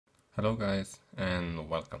Hello guys and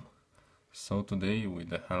welcome. So today, with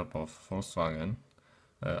the help of Volkswagen,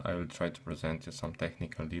 I will try to present you some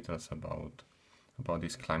technical details about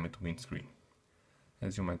this climate windscreen.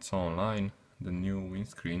 As you might saw online, the new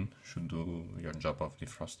windscreen should do your job of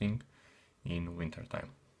defrosting in wintertime.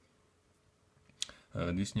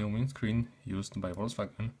 This new windscreen used by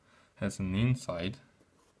Volkswagen has an inside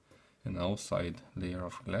and outside layer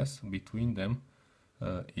of glass, between them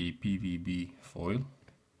a PVB foil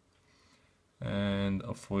and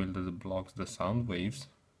a foil that blocks the sound waves,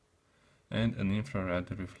 and an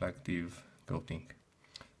infrared reflective coating.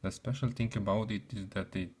 The special thing about it is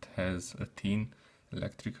that it has a thin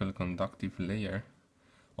electrical conductive layer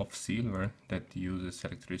of silver that uses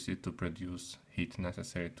electricity to produce heat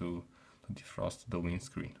necessary to defrost the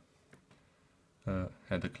windscreen.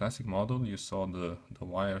 At the classic model you saw the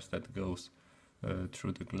wires that goes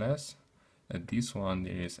through the glass. At this one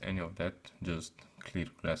there is any of that, just clear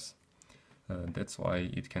glass. That's why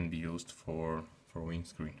it can be used for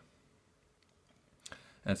windscreen.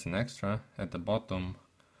 As an extra, at the bottom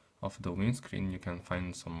of the windscreen you can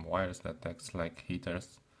find some wires that act like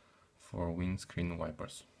heaters for windscreen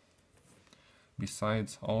wipers.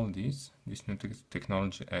 Besides all this new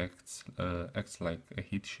technology acts like a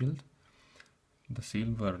heat shield. The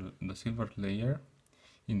silver layer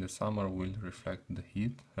in the summer will reflect the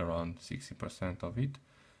heat, around 60% of it,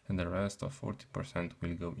 and the rest of 40%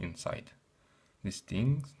 will go inside. This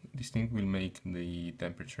thing will make the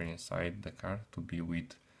temperature inside the car to be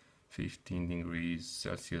with 15 degrees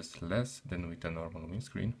Celsius less than with a normal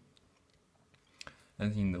windscreen,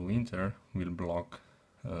 and in the winter will block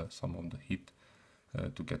some of the heat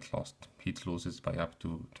to get lost. Heat loses by up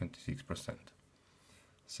to 26%.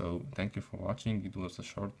 So thank you for watching. It was a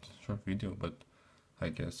short video, but I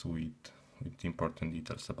guess with important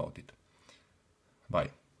details about it. Bye.